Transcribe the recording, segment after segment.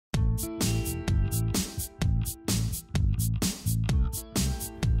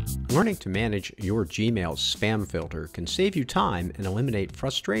Learning to manage your Gmail spam filter can save you time and eliminate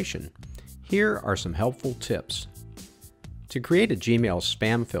frustration. Here are some helpful tips. To create a Gmail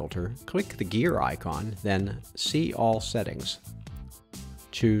spam filter, click the gear icon, then See All Settings.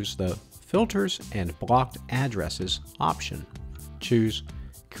 Choose the Filters and Blocked Addresses option. Choose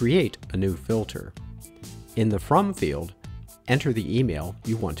Create a new filter. In the From field, enter the email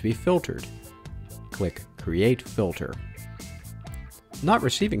you want to be filtered. Click Create Filter. Not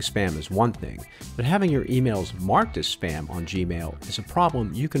receiving spam is one thing, but having your emails marked as spam on Gmail is a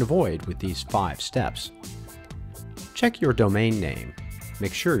problem you can avoid with these 5 steps. Check your domain name.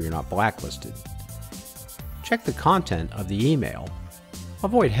 Make sure you're not blacklisted. Check the content of the email.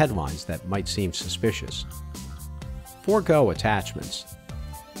 Avoid headlines that might seem suspicious. Forego attachments.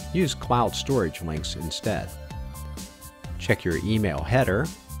 Use cloud storage links instead. Check your email header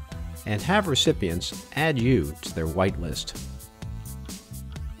and have recipients add you to their whitelist.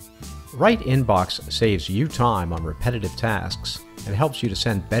 Right Inbox saves you time on repetitive tasks and helps you to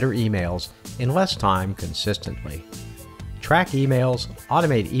send better emails in less time consistently. Track emails,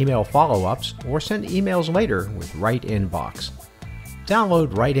 automate email follow-ups, or send emails later with Right Inbox.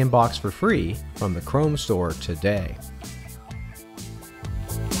 Download Right Inbox for free from the Chrome Store today.